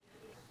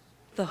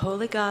The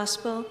Holy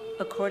Gospel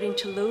according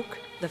to Luke,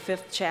 the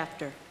 5th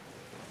chapter.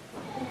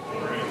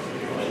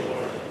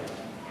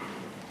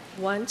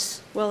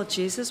 Once, while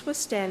Jesus was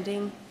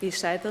standing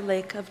beside the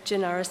lake of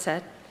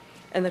Gennesaret,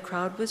 and the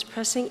crowd was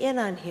pressing in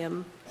on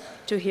him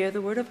to hear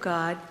the word of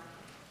God,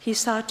 he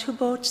saw 2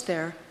 boats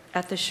there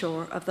at the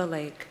shore of the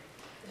lake.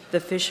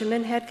 The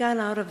fishermen had gone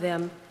out of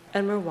them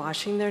and were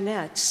washing their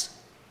nets.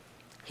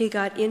 He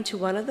got into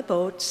one of the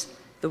boats,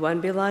 the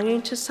one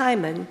belonging to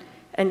Simon,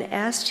 and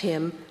asked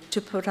him to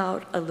put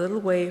out a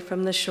little way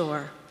from the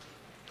shore.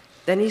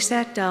 Then he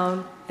sat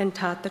down and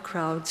taught the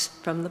crowds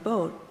from the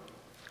boat.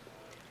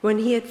 When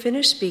he had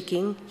finished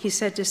speaking, he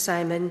said to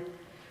Simon,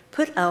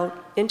 "Put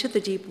out into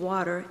the deep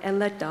water and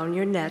let down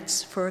your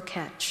nets for a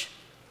catch."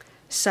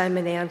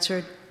 Simon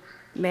answered,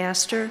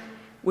 "Master,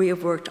 we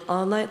have worked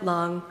all night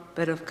long,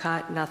 but have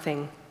caught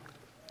nothing.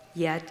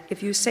 Yet,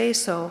 if you say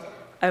so,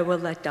 I will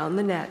let down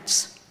the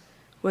nets."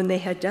 When they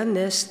had done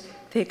this,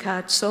 they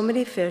caught so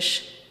many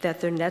fish that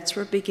their nets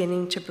were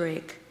beginning to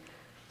break.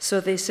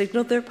 So they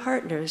signaled their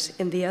partners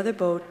in the other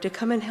boat to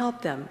come and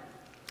help them.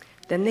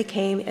 Then they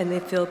came and they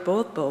filled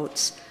both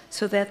boats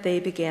so that they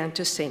began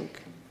to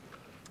sink.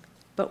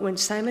 But when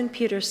Simon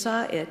Peter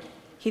saw it,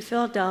 he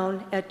fell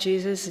down at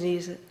Jesus'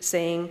 knees,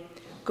 saying,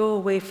 "Go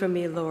away from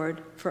me,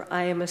 Lord, for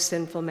I am a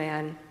sinful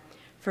man."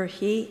 For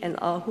he and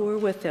all who were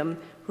with him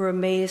were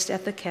amazed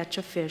at the catch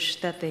of fish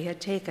that they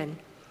had taken.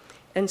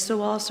 And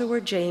so also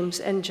were James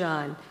and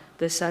John,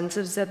 the sons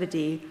of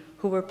Zebedee,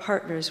 who were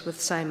partners with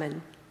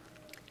Simon.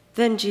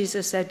 Then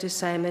Jesus said to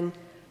Simon,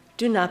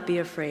 "Do not be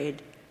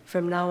afraid.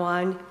 From now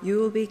on, you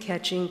will be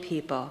catching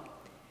people."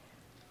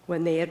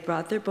 When they had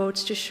brought their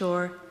boats to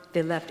shore,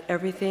 they left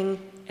everything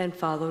and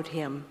followed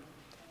him.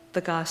 The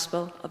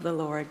Gospel of the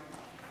Lord.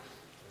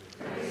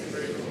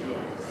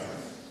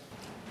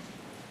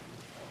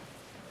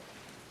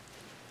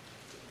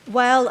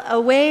 While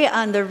away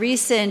on the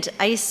recent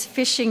ice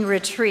fishing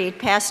retreat,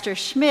 Pastor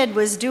Schmid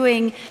was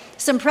doing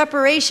some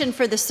preparation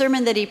for the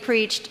sermon that he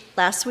preached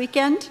last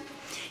weekend.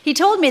 He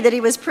told me that he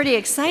was pretty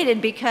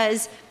excited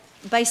because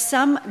by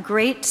some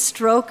great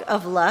stroke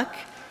of luck,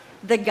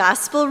 the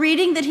gospel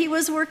reading that he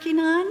was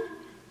working on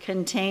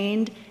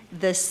contained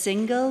the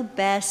single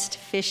best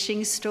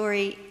fishing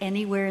story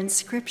anywhere in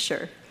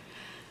Scripture.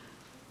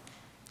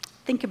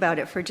 Think about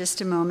it for just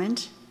a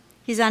moment.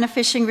 He's on a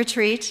fishing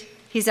retreat.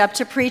 He's up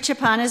to preach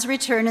upon his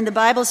return, and the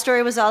Bible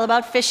story was all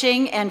about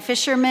fishing and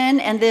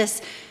fishermen and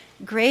this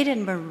great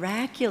and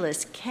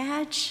miraculous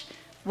catch.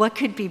 What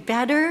could be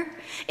better?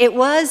 It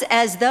was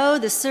as though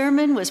the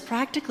sermon was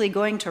practically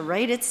going to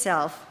write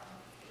itself.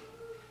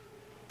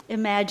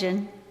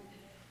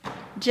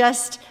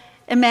 Just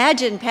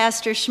imagine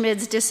Pastor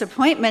Schmid's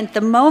disappointment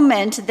the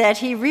moment that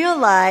he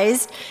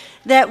realized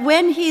that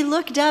when he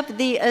looked up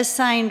the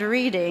assigned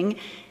reading,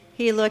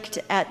 he looked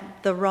at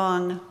the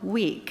wrong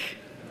week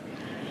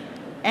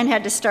and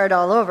had to start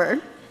all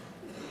over.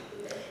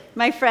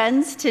 My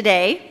friends,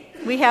 today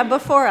we have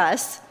before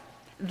us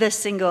the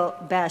single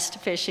best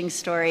fishing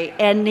story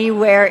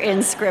anywhere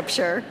in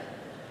Scripture.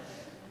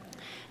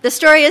 The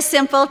story is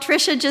simple.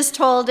 Tricia just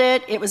told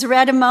it. It was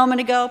read a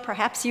moment ago.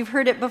 Perhaps you've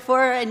heard it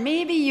before, and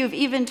maybe you've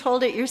even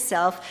told it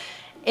yourself.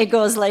 It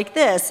goes like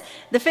this.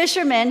 The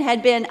fishermen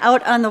had been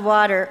out on the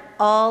water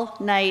all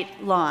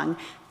night long,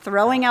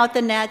 throwing out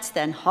the nets,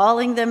 then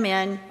hauling them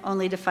in,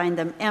 only to find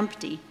them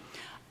empty.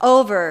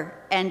 Over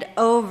and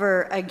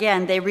over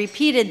again, they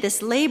repeated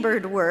this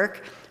labored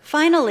work,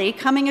 finally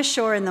coming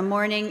ashore in the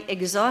morning,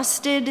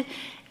 exhausted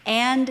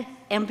and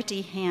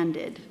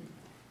empty-handed.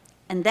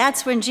 And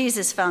that's when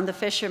Jesus found the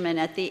fishermen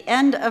at the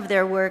end of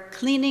their work,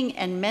 cleaning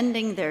and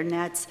mending their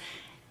nets.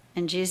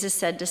 And Jesus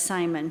said to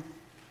Simon,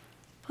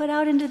 "Put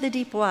out into the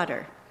deep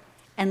water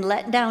and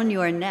let down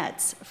your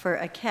nets for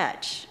a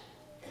catch."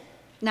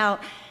 Now,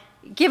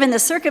 given the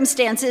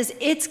circumstances,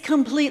 it's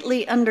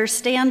completely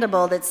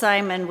understandable that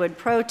Simon would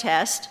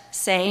protest,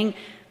 saying,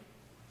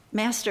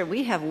 "Master,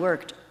 we have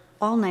worked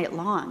all night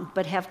long,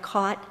 but have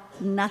caught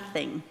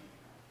nothing."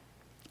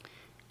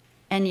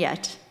 And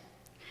yet,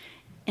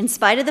 in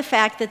spite of the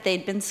fact that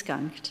they'd been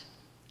skunked,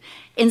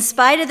 in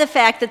spite of the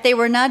fact that they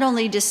were not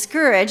only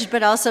discouraged,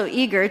 but also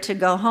eager to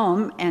go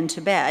home and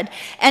to bed,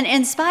 and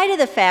in spite of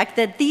the fact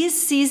that these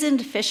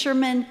seasoned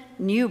fishermen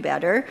knew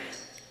better,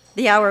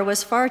 the hour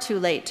was far too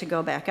late to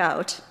go back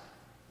out.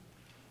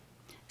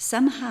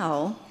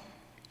 Somehow,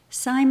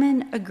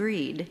 Simon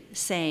agreed,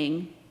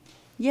 saying,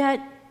 "Yet,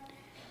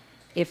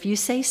 if you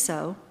say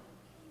so."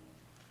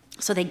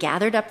 So they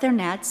gathered up their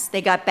nets,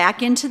 they got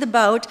back into the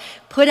boat,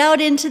 put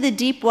out into the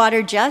deep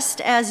water just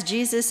as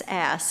Jesus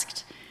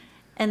asked,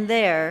 and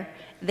there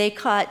they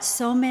caught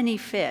so many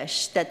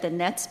fish that the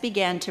nets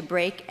began to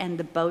break and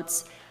the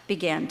boats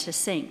began to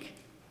sink.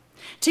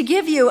 To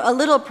give you a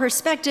little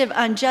perspective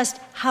on just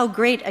how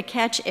great a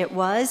catch it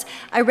was,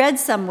 I read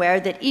somewhere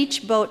that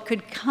each boat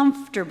could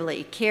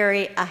comfortably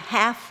carry a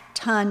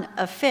half-ton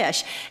of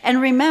fish. And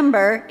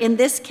remember, in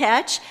this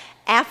catch,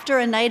 after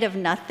a night of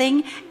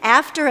nothing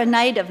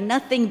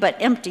but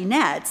empty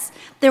nets,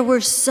 there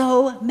were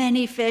so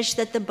many fish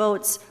that the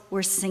boats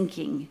were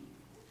sinking.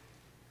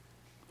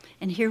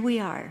 And here we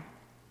are,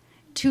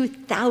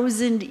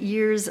 2,000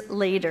 years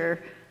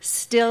later,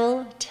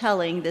 still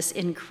telling this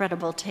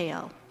incredible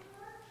tale.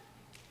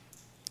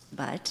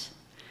 But,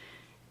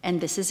 and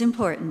this is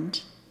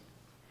important,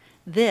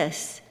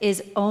 this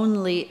is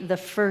only the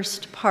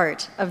first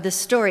part of the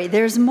story.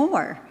 There's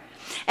more.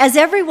 As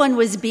everyone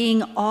was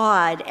being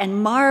awed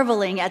and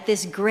marveling at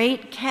this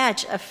great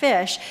catch of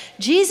fish,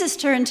 Jesus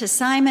turned to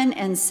Simon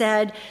and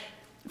said,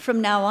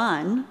 "From now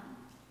on,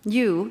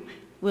 you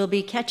will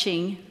be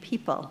catching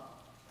people."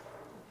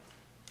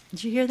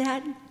 Did you hear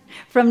that?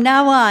 From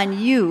now on,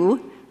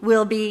 you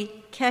will be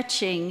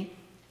catching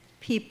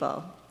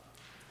people.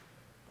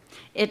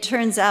 It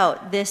turns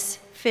out this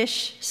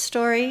fish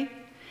story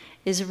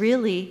is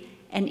really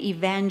an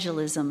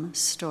evangelism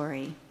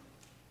story.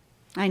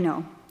 I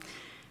know.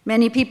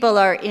 Many people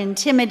are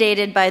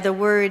intimidated by the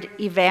word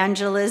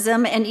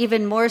evangelism, and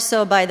even more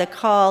so by the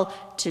call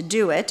to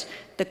do it,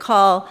 the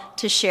call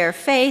to share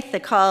faith, the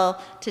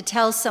call to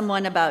tell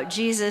someone about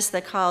Jesus,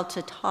 the call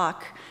to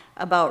talk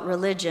about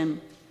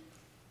religion.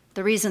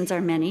 The reasons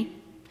are many.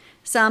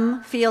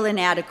 Some feel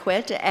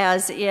inadequate,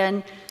 as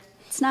in,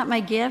 it's not my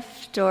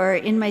gift or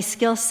in my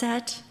skill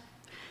set.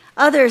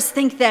 Others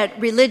think that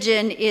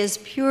religion is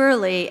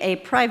purely a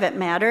private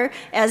matter,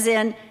 as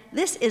in,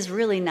 this is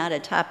really not a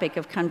topic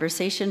of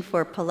conversation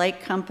for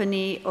polite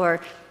company, or,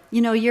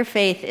 your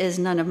faith is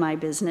none of my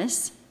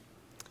business.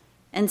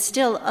 And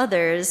still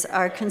others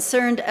are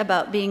concerned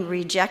about being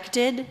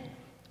rejected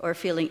or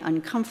feeling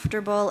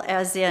uncomfortable,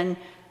 as in,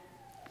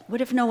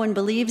 what if no one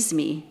believes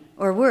me?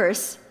 Or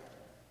worse,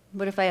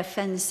 what if I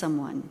offend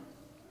someone?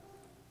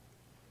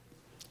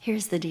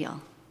 Here's the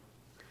deal.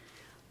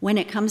 When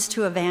it comes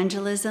to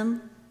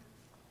evangelism,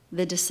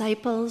 the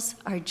disciples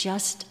are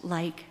just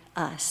like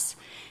us.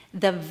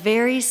 The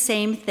very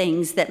same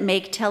things that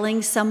make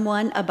telling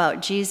someone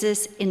about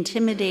Jesus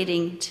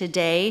intimidating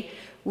today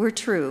were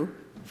true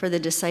for the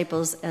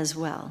disciples as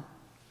well.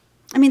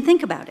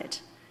 Think about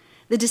it.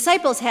 The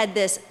disciples had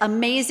this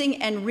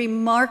amazing and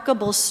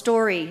remarkable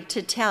story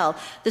to tell,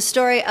 the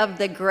story of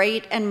the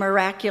great and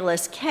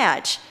miraculous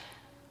catch.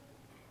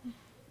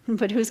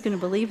 But who's going to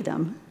believe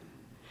them?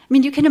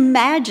 You can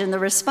imagine the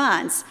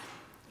response.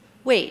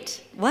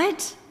 Wait,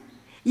 what?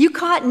 You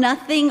caught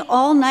nothing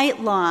all night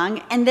long,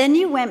 and then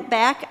you went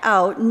back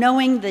out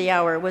knowing the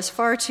hour was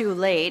far too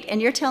late,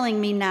 and you're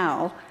telling me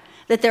now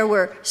that there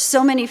were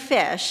so many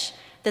fish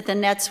that the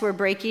nets were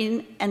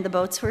breaking and the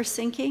boats were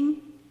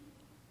sinking?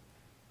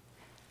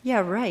 Yeah,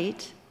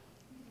 right.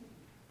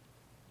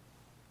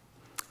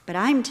 But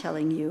I'm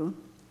telling you,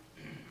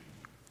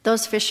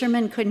 those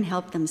fishermen couldn't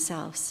help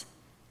themselves.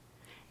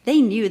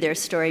 They knew their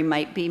story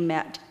might be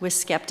met with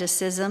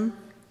skepticism,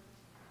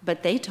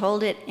 but they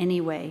told it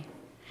anyway.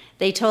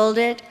 They told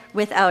it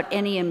without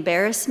any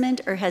embarrassment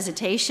or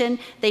hesitation.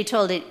 They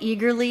told it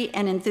eagerly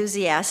and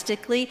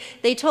enthusiastically.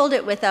 They told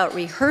it without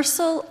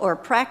rehearsal or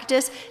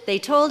practice. They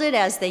told it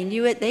as they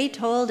knew it. They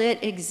told it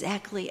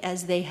exactly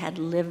as they had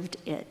lived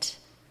it.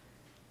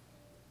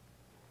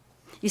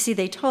 You see,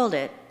 they told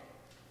it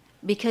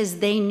because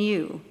they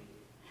knew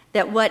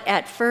that what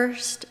at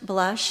first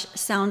blush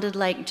sounded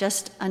like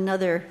just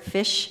another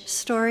fish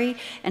story,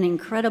 an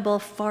incredible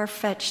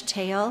far-fetched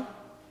tale,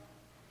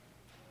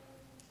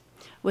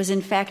 was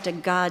in fact a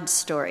God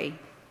story,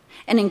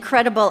 an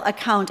incredible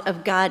account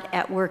of God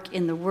at work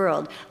in the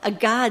world, a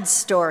God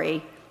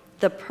story,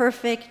 the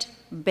perfect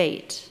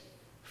bait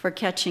for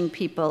catching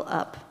people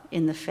up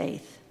in the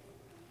faith.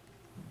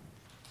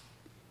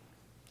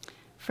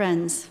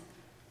 Friends,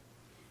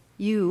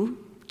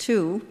 you,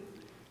 too,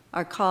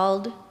 are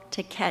called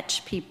to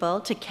catch people,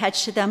 to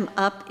catch them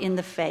up in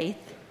the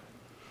faith.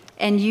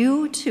 And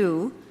you,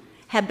 too,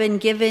 have been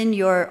given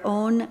your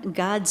own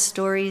God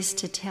stories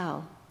to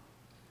tell.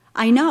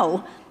 I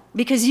know,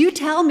 because you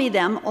tell me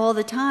them all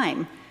the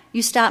time.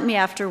 You stop me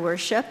after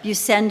worship, you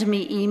send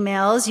me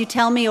emails, you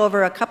tell me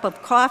over a cup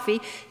of coffee.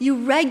 You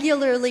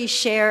regularly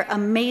share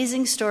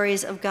amazing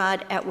stories of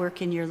God at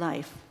work in your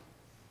life.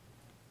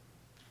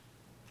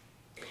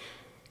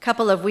 A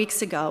couple of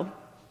weeks ago,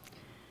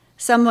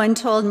 someone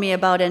told me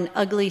about an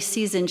ugly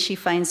season she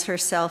finds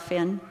herself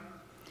in.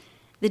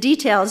 The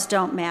details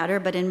don't matter,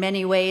 but in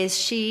many ways,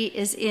 she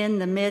is in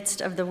the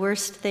midst of the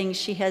worst thing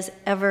she has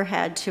ever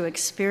had to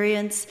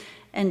experience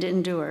and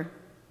endure.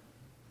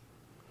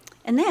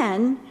 And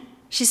then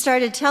she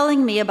started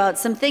telling me about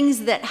some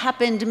things that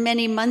happened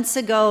many months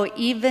ago,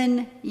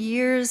 even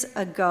years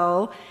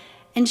ago,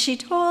 and she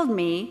told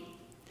me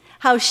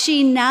how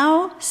she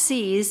now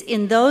sees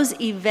in those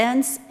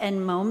events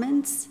and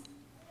moments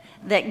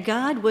that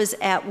God was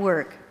at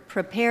work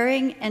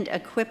preparing and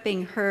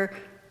equipping her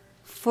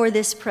for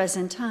this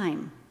present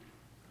time.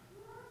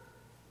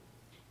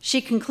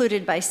 She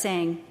concluded by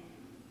saying,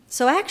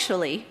 "So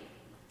actually,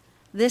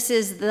 this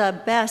is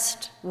the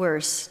best,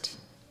 worst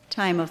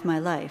time of my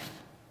life."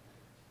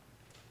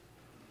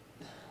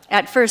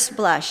 At first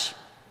blush,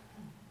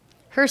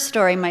 her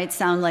story might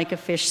sound like a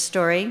fish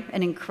story,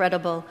 an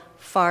incredible,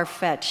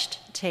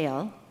 far-fetched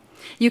tale.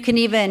 You can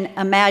even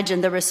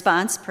imagine the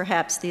response,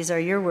 perhaps these are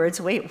your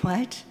words, "Wait,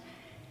 what?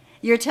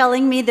 You're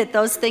telling me that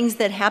those things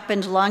that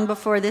happened long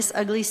before this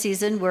ugly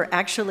season were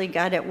actually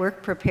God at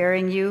work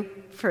preparing you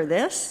for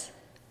this?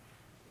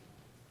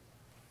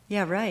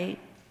 Yeah, right.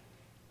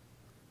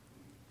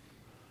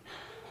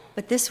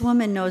 But this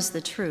woman knows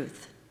the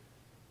truth.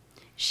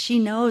 She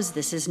knows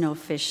this is no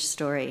fish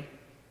story.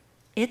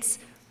 It's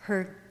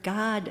her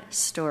God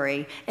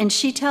story, and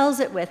she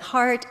tells it with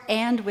heart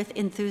and with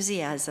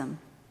enthusiasm.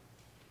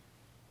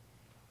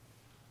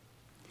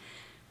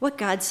 What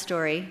God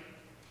story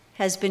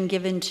has been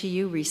given to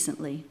you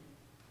recently?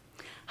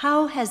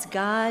 How has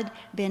God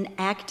been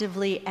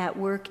actively at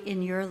work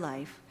in your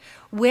life?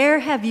 Where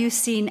have you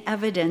seen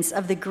evidence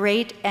of the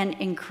great and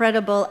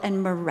incredible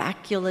and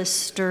miraculous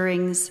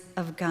stirrings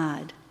of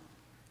God?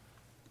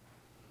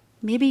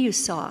 Maybe you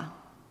saw,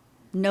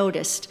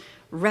 noticed,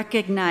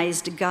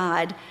 recognized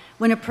God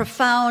when a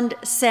profound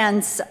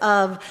sense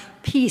of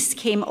peace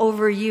came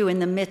over you in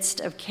the midst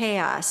of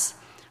chaos,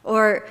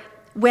 or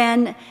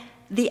when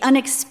the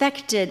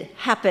unexpected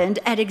happened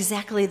at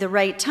exactly the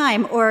right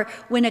time, or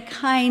when a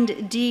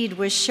kind deed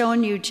was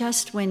shown you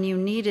just when you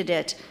needed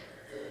it,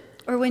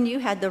 or when you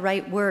had the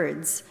right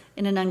words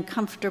in an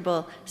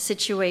uncomfortable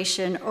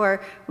situation,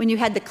 or when you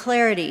had the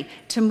clarity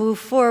to move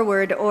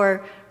forward,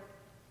 or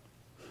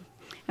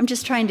I'm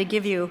just trying to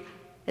give you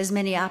as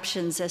many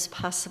options as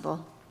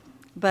possible.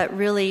 But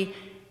really,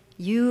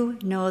 you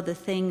know the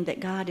thing that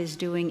God is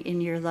doing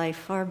in your life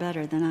far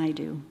better than I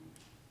do.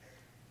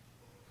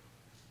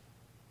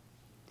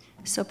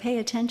 So pay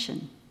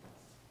attention.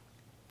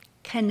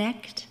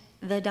 Connect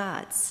the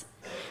dots,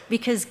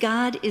 because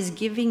God is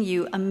giving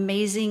you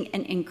amazing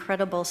and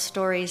incredible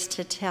stories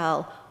to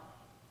tell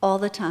all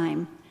the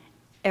time,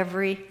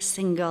 every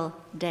single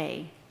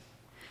day.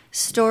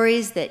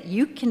 Stories that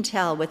you can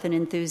tell with an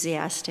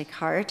enthusiastic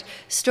heart,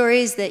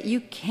 stories that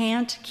you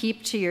can't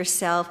keep to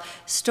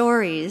yourself,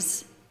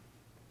 stories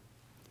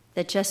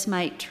that just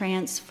might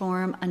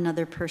transform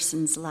another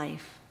person's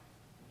life.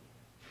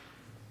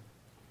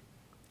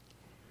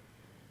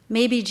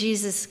 Maybe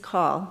Jesus'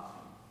 call,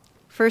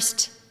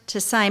 first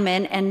to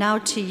Simon and now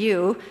to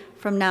you,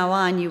 from now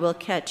on you will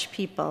catch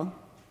people.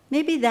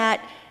 Maybe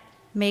that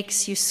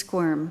makes you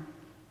squirm,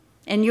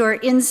 and your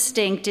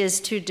instinct is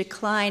to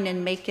decline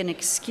and make an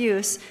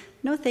excuse.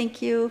 No,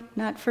 thank you,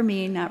 not for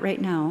me, not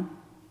right now.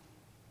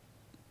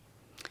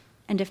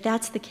 And if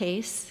that's the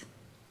case,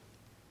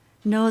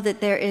 know that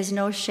there is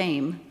no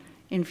shame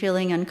in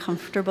feeling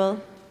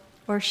uncomfortable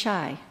or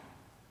shy.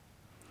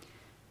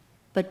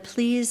 But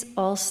please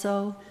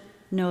also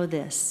know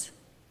this: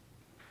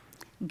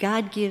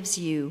 God gives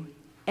you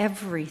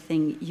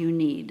everything you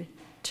need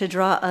to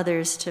draw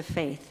others to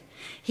faith.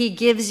 He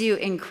gives you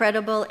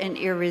incredible and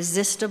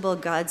irresistible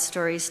God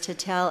stories to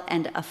tell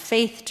and a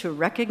faith to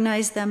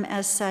recognize them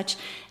as such,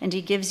 and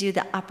he gives you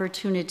the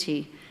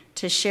opportunity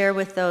to share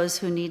with those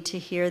who need to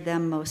hear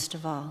them most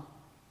of all.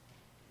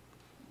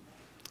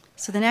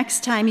 So the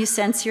next time you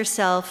sense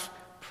yourself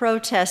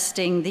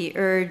protesting the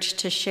urge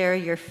to share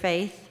your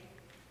faith,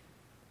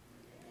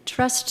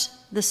 trust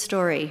the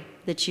story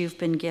that you've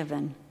been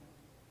given,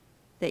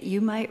 that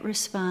you might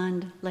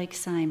respond like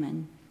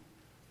Simon.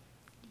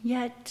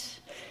 Yet,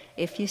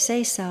 if you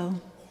say so,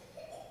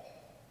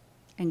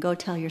 and go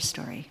tell your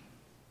story.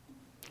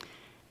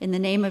 In the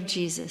name of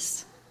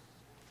Jesus,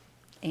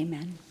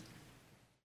 amen.